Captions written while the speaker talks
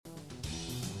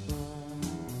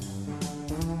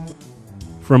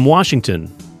From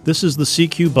Washington, this is the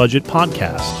CQ Budget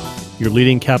Podcast, your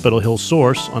leading Capitol Hill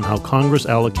source on how Congress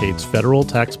allocates federal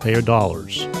taxpayer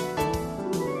dollars.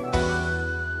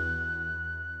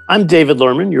 I'm David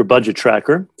Lerman, your budget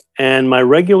tracker, and my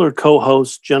regular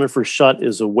co-host Jennifer Schutt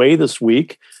is away this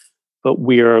week, but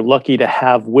we are lucky to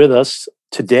have with us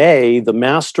today the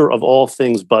master of all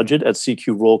things budget at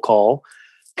CQ Roll Call,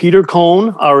 Peter Cohn,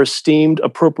 our esteemed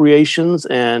appropriations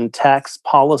and tax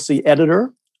policy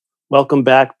editor. Welcome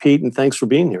back, Pete, and thanks for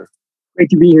being here. Great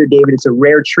to be here, David. It's a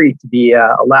rare treat to be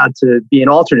allowed to be an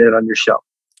alternate on your show.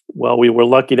 Well, we were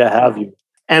lucky to have you.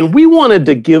 And we wanted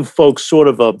to give folks sort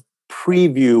of a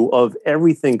preview of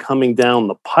everything coming down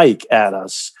the pike at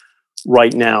us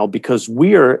right now, because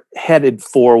we are headed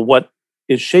for what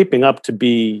is shaping up to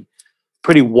be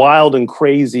pretty wild and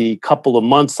crazy couple of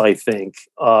months, I think,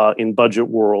 in budget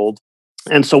world.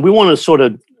 And so we want to sort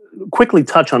of quickly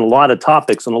touch on a lot of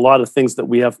topics and a lot of things that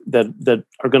we have that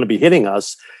are going to be hitting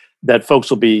us that folks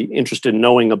will be interested in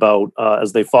knowing about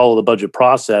as they follow the budget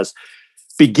process.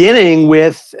 Beginning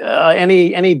with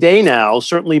any day now,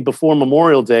 certainly before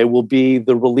Memorial Day, will be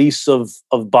the release of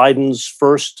Biden's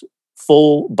first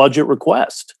full budget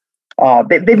request.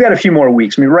 They've got a few more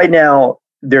weeks. I mean, right now,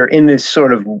 they're in this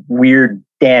sort of weird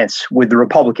dance with the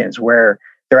Republicans where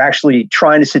they're actually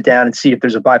trying to sit down and see if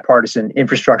there's a bipartisan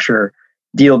infrastructure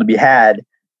deal to be had.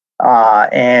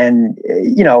 And,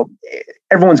 you know,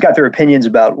 everyone's got their opinions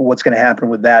about what's going to happen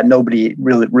with that. Nobody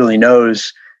really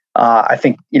knows. I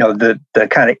think, you know, the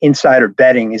kind of insider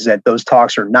betting is that those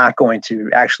talks are not going to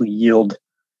actually yield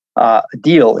a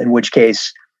deal, in which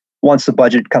case, once the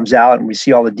budget comes out and we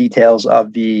see all the details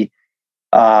of the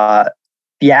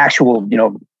actual,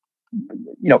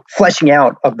 fleshing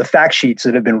out of the fact sheets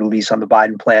that have been released on the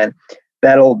Biden plan,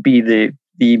 that'll be the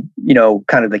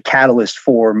kind of the catalyst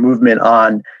for movement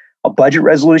on a budget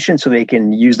resolution so they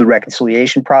can use the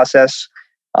reconciliation process.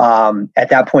 At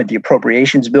that point, the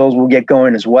appropriations bills will get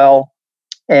going as well.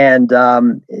 And,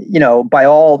 by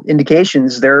all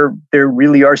indications, they're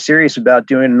really are serious about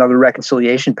doing another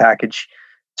reconciliation package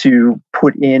to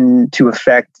put into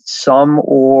effect some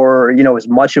or, as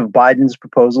much of Biden's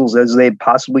proposals as they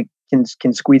possibly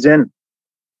can squeeze in.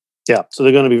 Yeah, so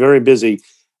they're going to be very busy.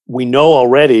 We know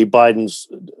already Biden's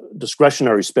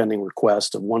discretionary spending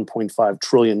request of $1.5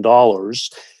 trillion.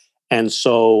 And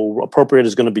so Appropriate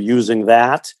is going to be using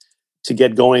that to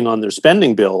get going on their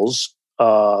spending bills.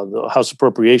 The House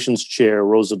Appropriations Chair,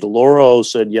 Rosa DeLauro,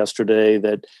 said yesterday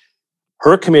that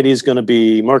her committee is going to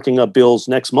be marking up bills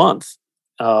next month.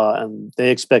 And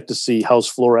they expect to see House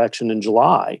floor action in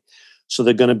July. So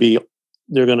they're going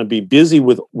to be busy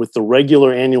with the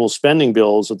regular annual spending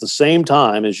bills at the same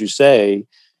time, as you say.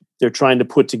 They're trying to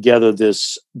put together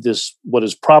this what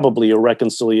is probably a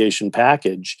reconciliation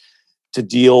package to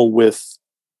deal with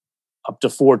up to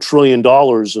 $4 trillion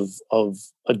of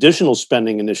additional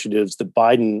spending initiatives that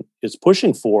Biden is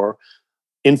pushing for,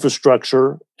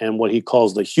 infrastructure and what he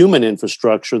calls the human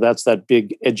infrastructure. That's that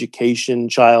big education,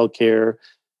 childcare,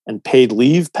 and paid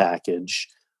leave package.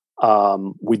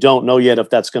 We don't know yet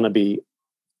if that's going to be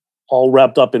all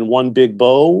wrapped up in one big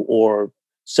bow or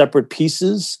separate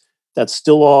pieces. That's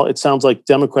still all. It sounds like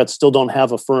Democrats still don't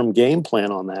have a firm game plan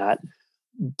on that.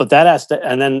 But that has to,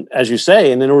 and then, as you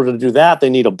say, and in order to do that, they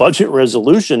need a budget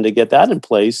resolution to get that in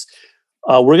place.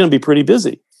 We're going to be pretty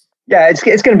busy. Yeah, it's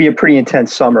going to be a pretty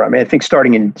intense summer. I mean, I think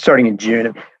starting in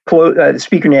June,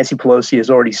 Speaker Nancy Pelosi has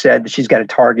already said that she's got a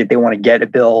target. They want to get a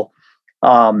bill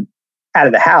out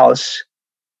of the House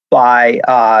by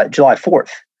July 4th.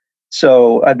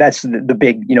 So that's the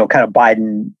big, kind of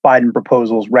Biden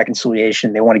proposals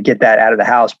reconciliation. They want to get that out of the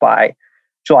House by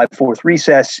July 4th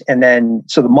recess. And then,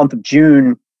 so the month of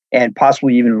June and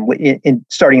possibly even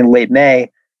starting in late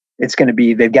May, it's going to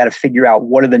be, they've got to figure out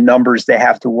what are the numbers they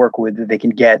have to work with that they can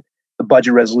get the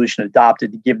budget resolution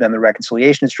adopted to give them the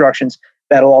reconciliation instructions.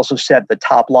 That'll also set the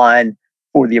top line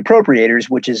for the appropriators,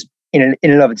 which is in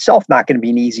and of itself not going to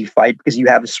be an easy fight because you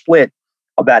have a split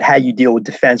about how you deal with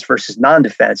defense versus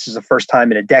non-defense. This is the first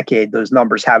time in a decade those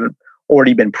numbers haven't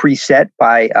already been preset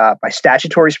by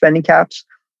statutory spending caps.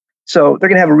 So they're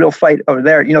going to have a real fight over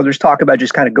there. There's talk about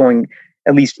just kind of going,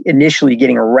 at least initially,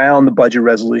 getting around the budget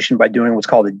resolution by doing what's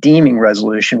called a deeming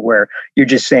resolution, where you're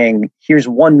just saying, here's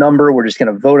one number, we're just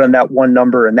going to vote on that one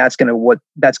number, and that's going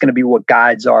to be what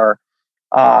guides our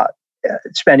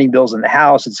spending bills in the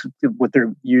House. It's what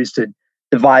they're used to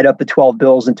divide up the 12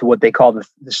 bills into what they call the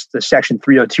Section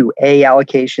 302A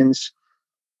allocations.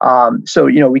 So,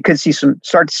 we could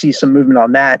start to see some movement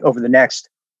on that over the next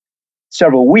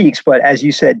several weeks. But as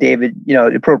you said, David,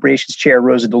 the Appropriations Chair,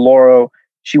 Rosa DeLauro,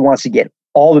 she wants to get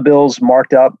all the bills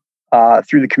marked up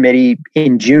through the committee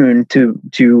in June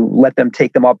to let them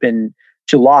take them up in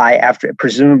July. After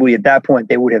presumably at that point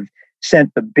they would have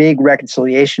sent the big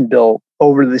reconciliation bill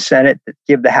over to the Senate to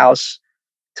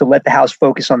let the House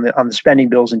focus on the spending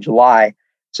bills in July.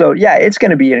 So yeah, it's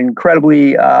going to be an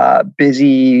incredibly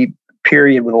busy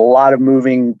period with a lot of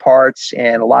moving parts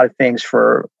and a lot of things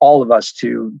for all of us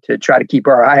to try to keep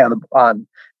our eye on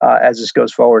as this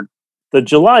goes forward. The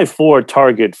July 4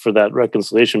 target for that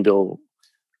reconciliation bill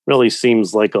really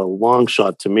seems like a long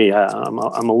shot to me. I'm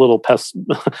a little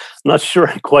not sure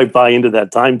I quite buy into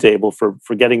that timetable for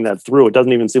getting that through. It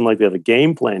doesn't even seem like they have a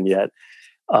game plan yet.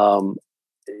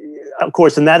 Of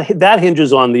course, and that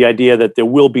hinges on the idea that there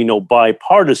will be no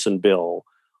bipartisan bill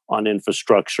on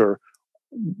infrastructure.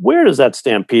 Where does that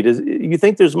stand, Pete? You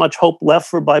think there's much hope left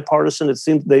for bipartisan? It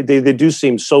seems they do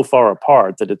seem so far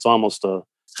apart that it's almost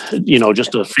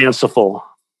just a fanciful.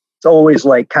 It's always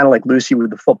kind of like Lucy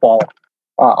with the football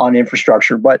on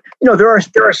infrastructure, but there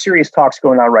are serious talks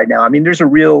going on right now. I mean, there's a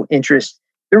real interest.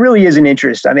 There really is an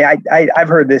interest. I mean, I've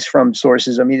heard this from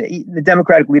sources. I mean, the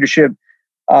Democratic leadership,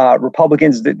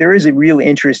 Republicans, there is a real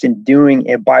interest in doing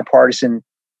a bipartisan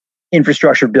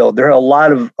infrastructure bill. There are a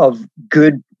lot of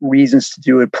good reasons to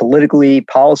do it politically,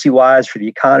 policy-wise, for the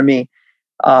economy.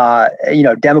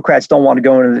 Democrats don't want to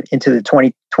go into the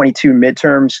 2022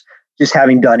 midterms just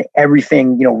having done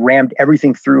everything, rammed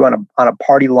everything through on a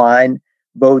party line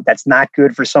vote. That's not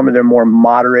good for some of their more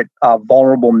moderate,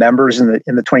 vulnerable members in the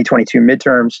 2022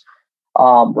 midterms.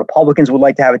 Republicans would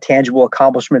like to have a tangible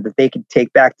accomplishment that they could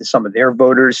take back to some of their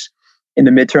voters in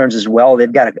the midterms as well.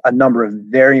 They've got a number of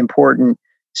very important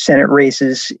Senate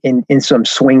races in some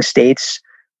swing states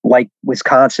like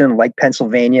Wisconsin, like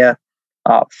Pennsylvania,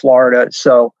 Florida.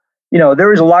 So,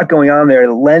 there is a lot going on there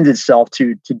that lends itself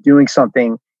to doing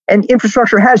something. And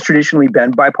infrastructure has traditionally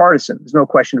been bipartisan. There's no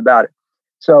question about it.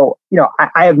 So,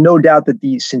 I have no doubt that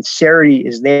the sincerity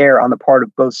is there on the part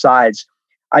of both sides.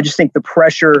 I just think the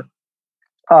pressure,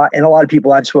 and a lot of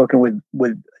people I've spoken with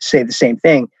would say the same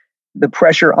thing, the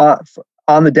pressure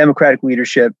on the Democratic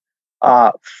leadership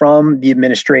from the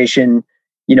administration,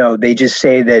 they just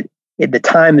say that the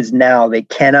time is now. They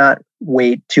cannot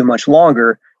wait too much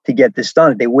longer to get this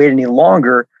done. If they wait any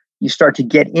longer, you start to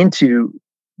get into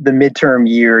the midterm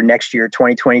year next year,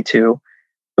 2022.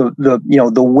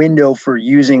 The window for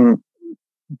using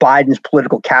Biden's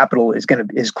political capital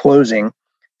is closing.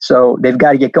 So they've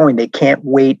got to get going. They can't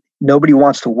wait. Nobody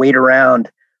wants to wait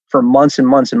around for months and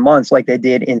months and months like they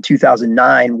did in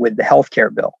 2009 with the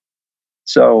healthcare bill.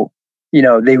 So,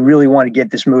 they really want to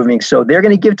get this moving. So they're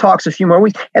going to give talks a few more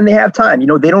weeks, and they have time.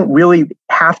 They don't really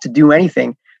have to do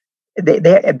anything.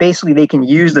 They basically, they can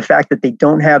use the fact that they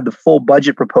don't have the full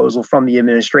budget proposal from the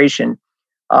administration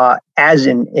as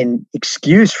an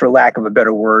excuse, for lack of a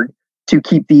better word, to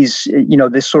keep these,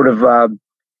 this sort of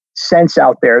sense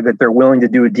out there that they're willing to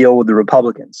do a deal with the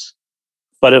Republicans.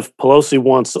 But if Pelosi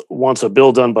wants a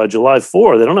bill done by July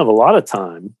 4, they don't have a lot of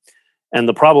time. And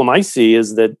the problem I see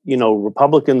is that,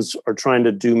 Republicans are trying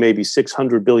to do maybe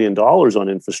 $600 billion on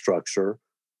infrastructure.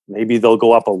 Maybe they'll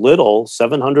go up a little,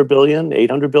 $700 billion,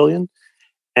 $800 billion.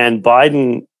 And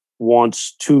Biden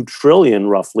wants $2 trillion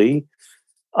roughly.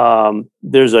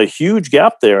 There's a huge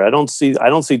gap there. I don't see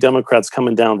Democrats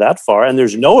coming down that far. And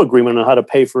there's no agreement on how to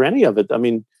pay for any of it. I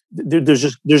mean, there's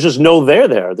just no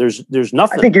there. There's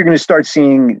nothing. I think you're going to start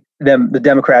seeing the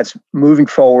Democrats moving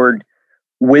forward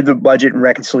with the budget and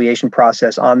reconciliation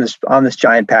process on this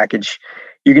giant package.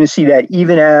 You're going to see that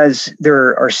even as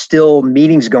there are still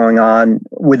meetings going on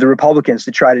with the Republicans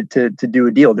to try to do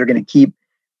a deal, they're going to keep,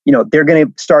 they're going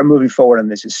to start moving forward on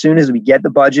this as soon as we get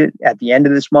the budget at the end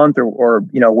of this month or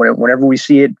whenever we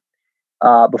see it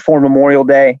before Memorial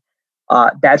Day.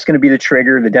 That's going to be the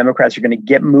trigger. The Democrats are going to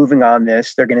get moving on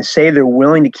this. They're going to say they're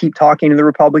willing to keep talking to the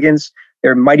Republicans.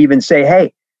 They might even say,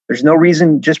 hey, there's no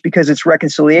reason, just because it's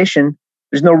reconciliation,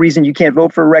 there's no reason you can't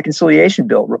vote for a reconciliation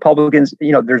bill. Republicans,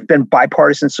 there's been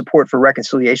bipartisan support for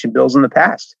reconciliation bills in the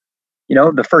past.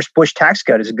 The first Bush tax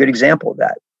cut is a good example of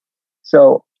that.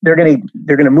 So they're going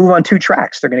to move on two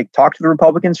tracks. They're going to talk to the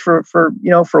Republicans for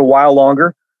a while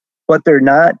longer, but they're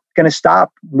not going to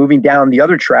stop moving down the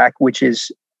other track, which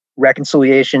is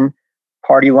reconciliation,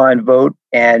 party line vote,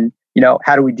 and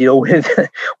how do we deal with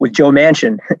Joe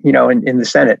Manchin, in the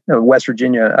Senate, a West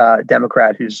Virginia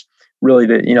Democrat who's really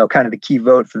the kind of the key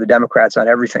vote for the Democrats on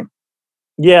everything.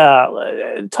 Yeah,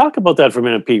 talk about that for a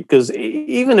minute, Pete, because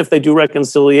even if they do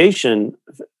reconciliation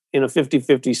in a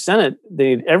 50-50 Senate,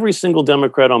 they need every single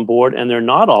Democrat on board, and they're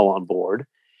not all on board.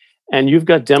 And you've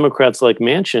got Democrats like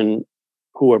Manchin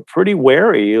who are pretty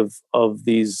wary of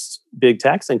these big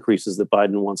tax increases that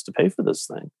Biden wants to pay for this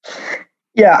thing.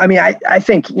 Yeah, I mean, I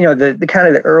think, the kind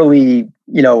of the early,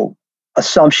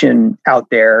 assumption out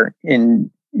there in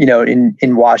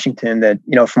Washington that,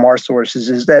 from our sources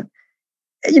is that,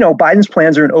 Biden's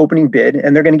plans are an opening bid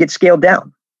and they're going to get scaled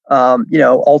down.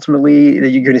 Ultimately,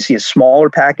 you're going to see a smaller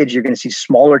package. You're going to see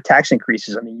smaller tax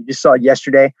increases. I mean, you just saw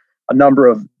yesterday a number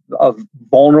of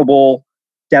vulnerable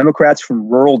Democrats from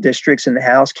rural districts in the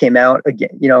House came out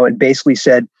again, and basically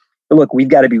said, look, we've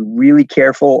got to be really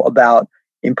careful about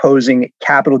imposing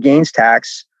capital gains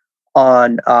tax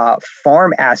on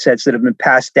farm assets that have been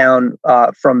passed down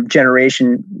from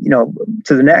generation,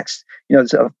 to the next.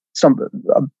 So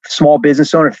a small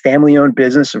business owner, family-owned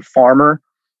business, or farmer,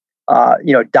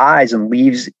 dies and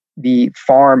leaves the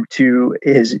farm to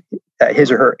his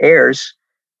or her heirs.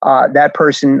 That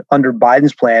person under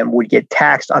Biden's plan would get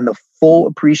taxed on the full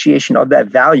appreciation of that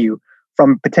value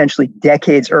from potentially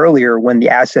decades earlier when the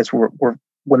assets were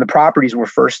when the properties were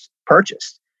first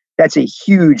purchased. That's a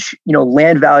huge,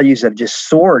 land values have just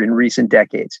soared in recent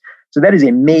decades. So that is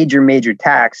a major, major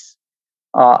tax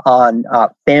on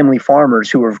family farmers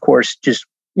who are, of course, just,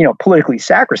 politically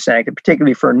sacrosanct, and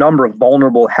particularly for a number of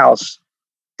vulnerable House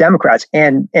Democrats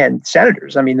and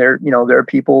senators. I mean, there are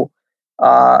people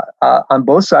on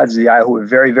both sides of the aisle who are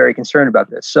very, very concerned about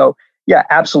this. So, yeah,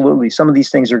 absolutely. Some of these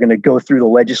things are going to go through the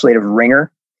legislative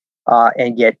ringer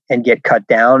and get cut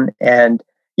down. And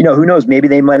who knows? Maybe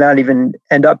they might not even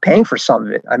end up paying for some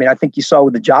of it. I mean, I think you saw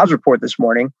with the jobs report this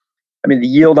morning. I mean, the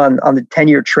yield on the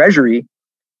 10-year Treasury,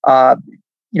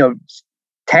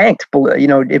 tanked.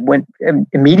 It went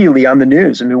immediately on the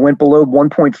news. I mean, it went below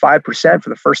 1.5% for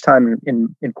the first time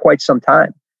in quite some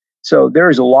time. So there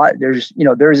is a lot. There's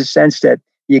a sense that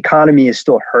the economy is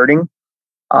still hurting.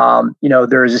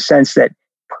 There is a sense that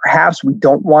perhaps we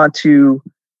don't want to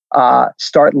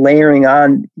start layering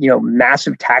on,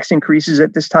 massive tax increases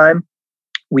at this time.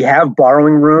 We have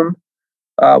borrowing room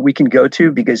we can go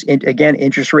to because, again,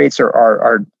 interest rates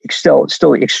are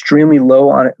still extremely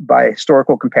low by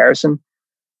historical comparison.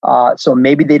 So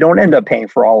maybe they don't end up paying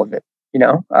for all of it.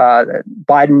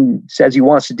 Biden says he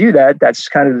wants to do that. That's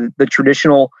kind of the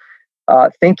traditional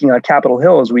thinking on Capitol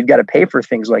Hill is we've got to pay for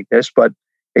things like this, but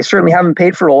they certainly haven't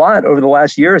paid for a lot over the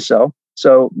last year or so.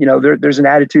 So, there's an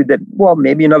attitude that, well,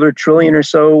 maybe another trillion or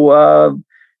so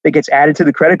that gets added to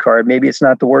the credit card. Maybe it's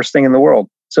not the worst thing in the world.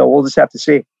 So we'll just have to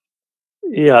see.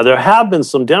 Yeah, there have been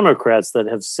some Democrats that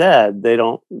have said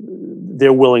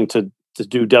they're willing to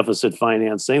do deficit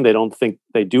financing. They don't think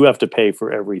they do have to pay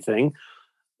for everything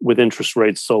with interest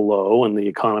rates so low and the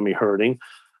economy hurting.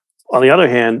 On the other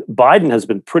hand, Biden has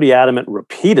been pretty adamant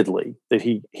repeatedly that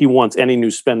he wants any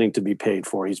new spending to be paid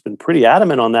for. He's been pretty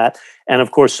adamant on that. And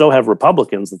of course, so have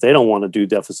Republicans that they don't want to do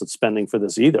deficit spending for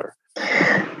this either.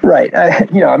 Right.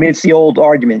 It's the old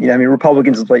argument.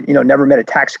 Republicans never met a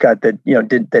tax cut that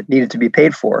that needed to be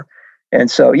paid for,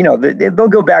 and so they'll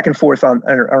go back and forth on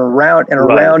around and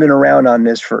around and around on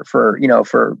this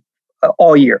for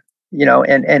all year.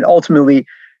 And ultimately,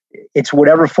 it's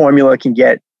whatever formula can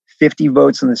get 50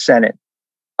 votes in the Senate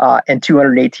and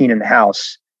 218 in the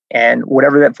House, and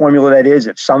whatever that formula that is.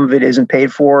 If some of it isn't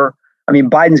paid for,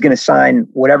 Biden's going to sign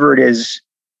whatever it is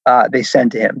they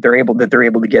send to him. They're able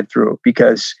to get through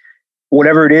because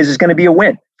whatever it is going to be a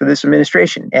win for this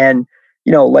administration. And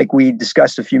like we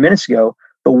discussed a few minutes ago,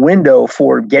 the window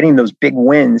for getting those big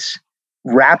wins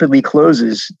rapidly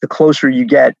closes the closer you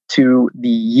get to the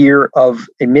year of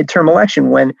a midterm election,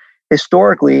 when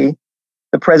historically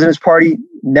the president's party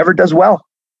never does well.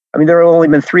 There have only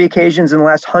been 3 occasions in the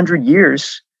last 100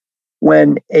 years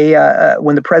when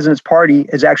the president's party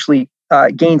has actually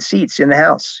gained seats in the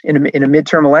House in a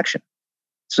midterm election.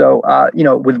 So,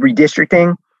 with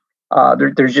redistricting,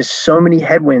 there's just so many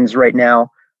headwinds right now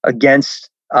against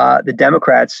the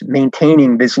Democrats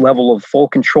maintaining this level of full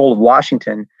control of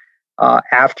Washington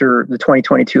after the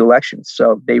 2022 elections.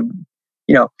 So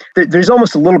there's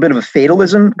almost a little bit of a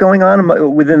fatalism going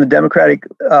on within the Democratic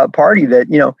Party that,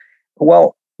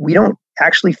 we don't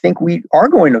actually think we are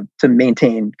going to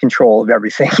maintain control of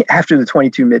everything after the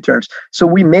 22 midterms. So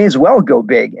we may as well go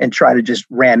big and try to just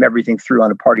ram everything through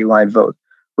on a party line vote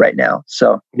right now.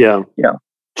 So,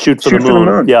 shoot for the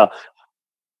moon. Yeah.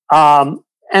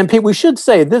 And Pete, we should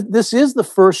say this is the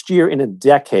first year in a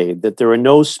decade that there are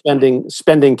no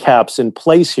spending caps in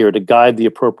place here to guide the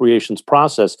appropriations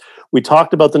process. We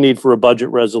talked about the need for a budget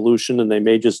resolution, and they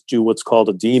may just do what's called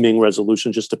a deeming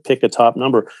resolution just to pick a top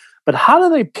number. But how do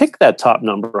they pick that top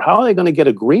number? How are they going to get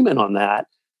agreement on that?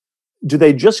 Do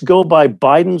they just go by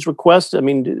Biden's request?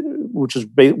 Which is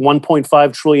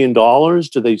 $1.5 trillion.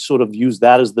 Do they sort of use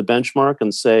that as the benchmark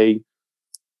and say,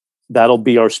 that'll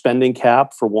be our spending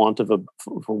cap for want of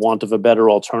a better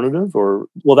alternative, or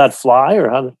will that fly, or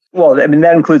how? Well, I mean,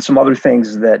 that includes some other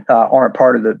things that aren't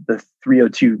part of the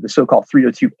 302, the so-called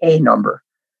 302A number.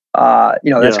 That's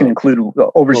going to include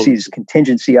overseas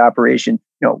contingency operation,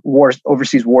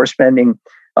 overseas war spending,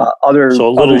 other so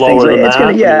a little other lower things. than it's that.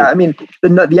 Gonna, yeah, I mean,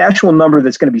 the actual number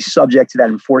that's going to be subject to that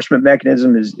enforcement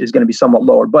mechanism is going to be somewhat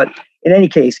lower. But in any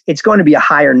case, it's going to be a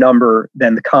higher number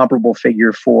than the comparable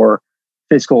figure for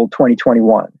fiscal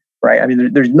 2021, right? I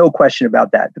mean, there's no question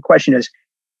about that. The question is,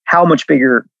 how much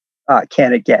bigger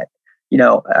can it get?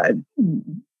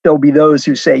 There'll be those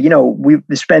who say, the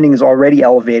spending is already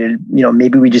elevated.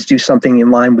 Maybe we just do something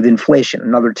in line with inflation,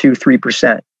 another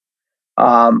 2-3%.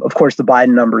 Of course, the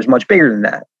Biden number is much bigger than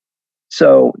that.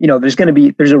 So,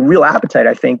 there's a real appetite,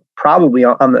 I think, probably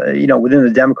on the, within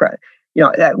the Democrat.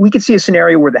 We could see a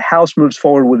scenario where the House moves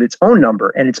forward with its own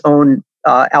number and its own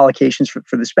allocations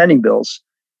for the spending bills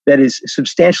that is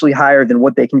substantially higher than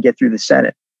what they can get through the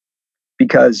Senate.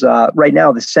 Because right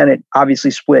now, the Senate obviously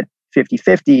split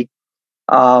 50-50.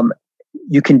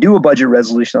 You can do a budget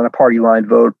resolution on a party line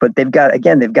vote, but they've got to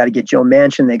get Joe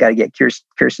Manchin, they got to get Kyrsten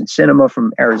Sinema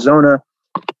from Arizona,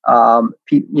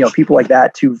 people like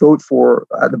that to vote for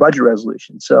the budget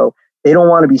resolution. So they don't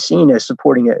want to be seen as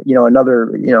supporting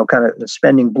another kind of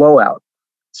spending blowout.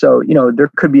 So there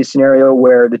could be a scenario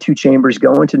where the two chambers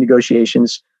go into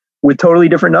negotiations with totally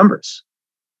different numbers.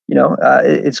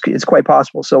 It's quite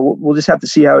possible. So we'll just have to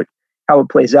see how it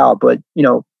plays out. But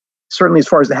certainly as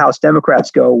far as the House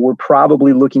Democrats go, we're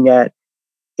probably looking at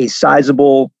a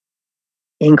sizable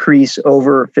increase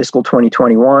over fiscal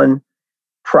 2021.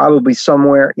 Probably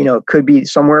somewhere, could be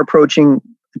somewhere approaching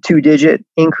a 2-digit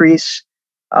increase.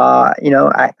 I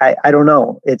don't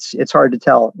know. It's hard to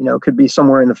tell. It could be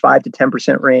somewhere in the 5 to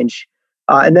 10% range.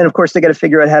 And then of course they got to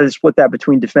figure out how to split that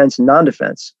between defense and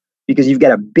non-defense, because you've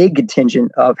got a big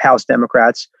contingent of House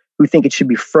Democrats who think it should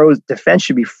be defense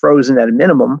should be frozen at a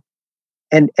minimum.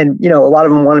 And a lot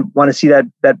of them want to see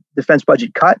that defense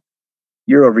budget cut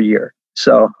year over year.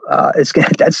 So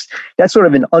that's sort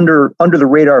of an under the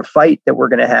radar fight that we're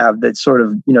going to have. That sort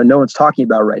of no one's talking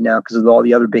about right now because of all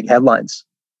the other big headlines.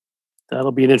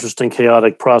 That'll be an interesting,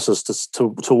 chaotic process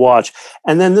to watch.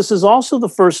 And then this is also the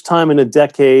first time in a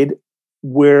decade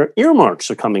where earmarks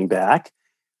are coming back.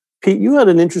 Pete, you had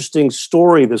an interesting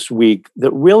story this week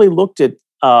that really looked at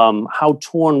how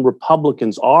torn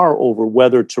Republicans are over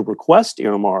whether to request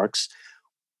earmarks.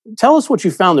 Tell us what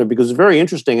you found there, because it's very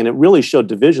interesting, and it really showed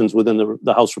divisions within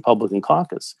the House Republican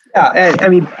caucus. Yeah, and I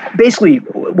mean, basically,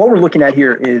 what we're looking at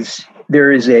here is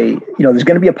there's going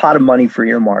to be a pot of money for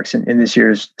earmarks in this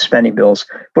year's spending bills.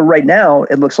 But right now,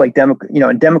 it looks like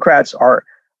Democrats are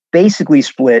basically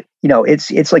split.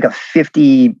 It's like a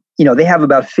 50. They have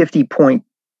about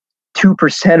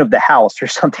 50.2% of the House or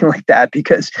something like that,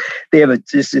 because they have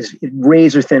just this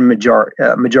razor thin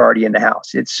majority in the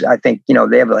House. I think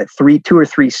they have like 2 or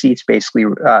 3 seats basically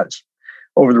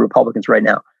over the Republicans right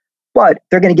now, but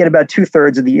they're going to get about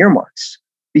 2/3 of the earmarks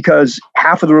because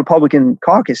half of the Republican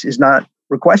caucus is not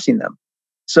requesting them.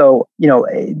 So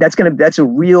that's a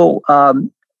real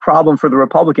problem for the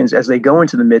Republicans as they go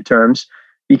into the midterms,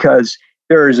 because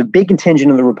there is a big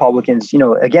contingent of the Republicans,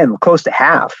 again, close to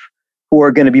half, who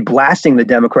are going to be blasting the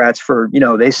Democrats for,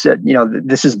 they said,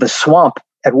 this is the swamp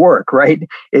at work, right?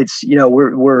 It's,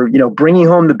 we're bringing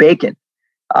home the bacon.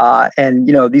 And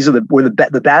these are where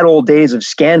the bad old days of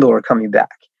scandal are coming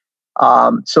back.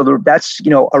 So that's,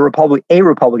 a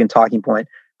Republican talking point.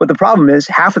 But the problem is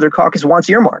half of their caucus wants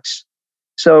earmarks.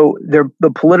 So the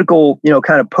political,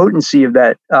 kind of potency of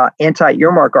that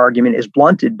anti-earmark argument is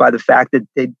blunted by the fact that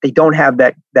they don't have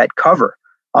that cover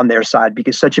on their side,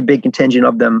 because such a big contingent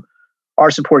of them are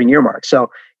supporting earmarks.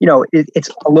 So, it's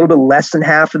a little bit less than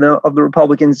half of the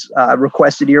Republicans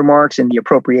requested earmarks in the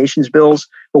appropriations bills.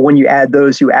 But when you add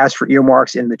those who asked for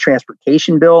earmarks in the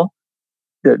transportation bill,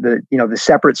 the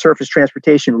separate surface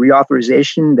transportation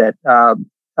reauthorization that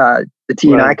the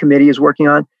T&I committee is working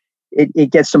on, it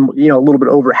gets some, a little bit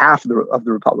over half of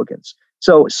the Republicans.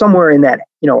 So somewhere in that,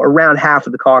 around half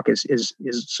of the caucus is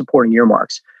supporting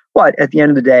earmarks. But at the end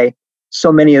of the day,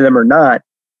 so many of them are not.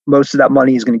 Most of that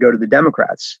money is going to go to the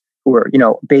Democrats, who are,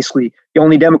 basically the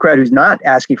only Democrat who's not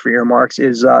asking for earmarks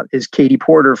is Katie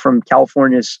Porter from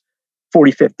California's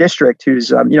 45th district,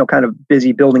 who's, kind of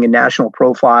busy building a national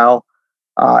profile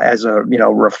as a,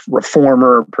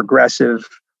 reformer, progressive,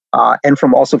 and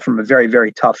also from a very,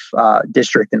 very tough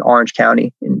district in Orange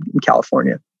County in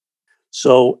California.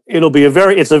 So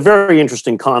it's a very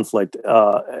interesting conflict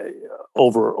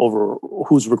over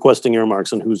who's requesting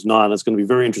earmarks and who's not. It's going to be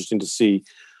very interesting to see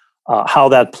how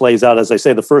that plays out. As I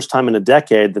say, the first time in a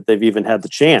decade that they've even had the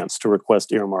chance to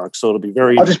request earmarks. So it'll be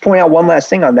very... I'll just point out one last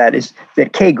thing on that is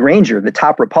that Kay Granger, the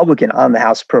top Republican on the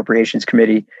House Appropriations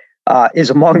Committee, is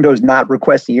among those not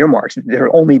requesting earmarks. There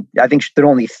are only, I think there are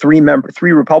only three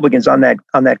Republicans on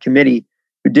that committee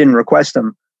who didn't request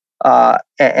them.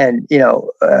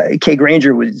 Kay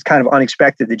Granger was kind of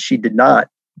unexpected that she did not.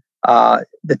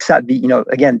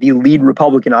 The lead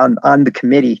Republican on the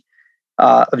committee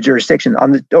of jurisdiction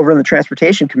over in the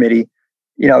Transportation Committee,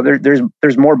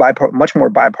 there's much more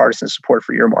bipartisan support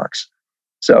for earmarks.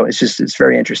 So it's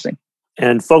very interesting.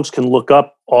 And folks can look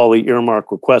up all the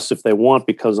earmark requests if they want,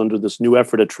 because under this new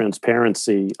effort at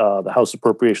transparency, the House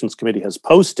Appropriations Committee has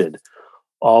posted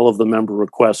all of the member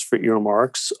requests for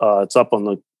earmarks. It's up on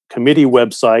the committee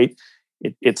website.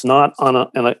 It's not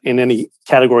in any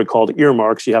category called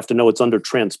earmarks. You have to know it's under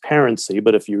transparency.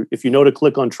 But if you know to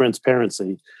click on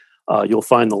transparency, you'll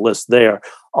find the list there.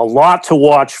 A lot to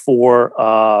watch for.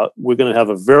 We're going to have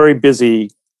a very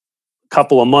busy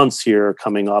couple of months here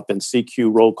coming up, and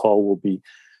CQ Roll Call will be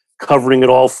covering it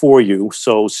all for you.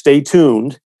 So stay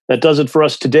tuned. That does it for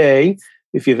us today.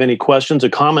 If you have any questions or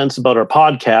comments about our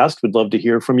podcast, we'd love to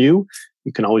hear from you.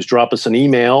 You can always drop us an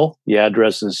email. The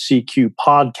address is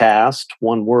cqpodcast,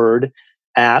 one word,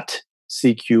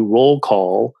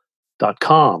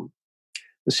 @cqrollcall.com.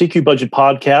 The CQ Budget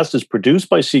Podcast is produced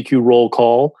by CQ Roll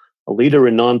Call, a leader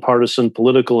in nonpartisan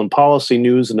political and policy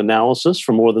news and analysis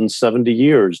for more than 70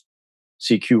 years.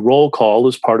 CQ Roll Call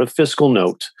is part of Fiscal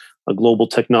Note, a global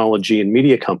technology and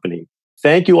media company.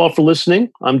 Thank you all for listening.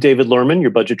 I'm David Lerman,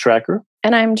 your budget tracker.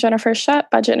 And I'm Jennifer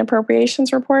Shutt, budget and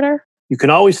appropriations reporter. You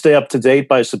can always stay up to date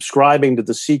by subscribing to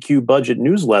the CQ Budget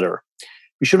newsletter.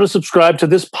 Be sure to subscribe to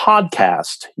this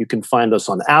podcast. You can find us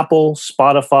on Apple,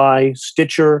 Spotify,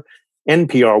 Stitcher,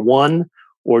 NPR One,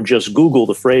 or just Google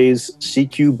the phrase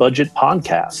CQ Budget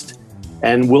Podcast.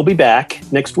 And we'll be back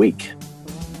next week.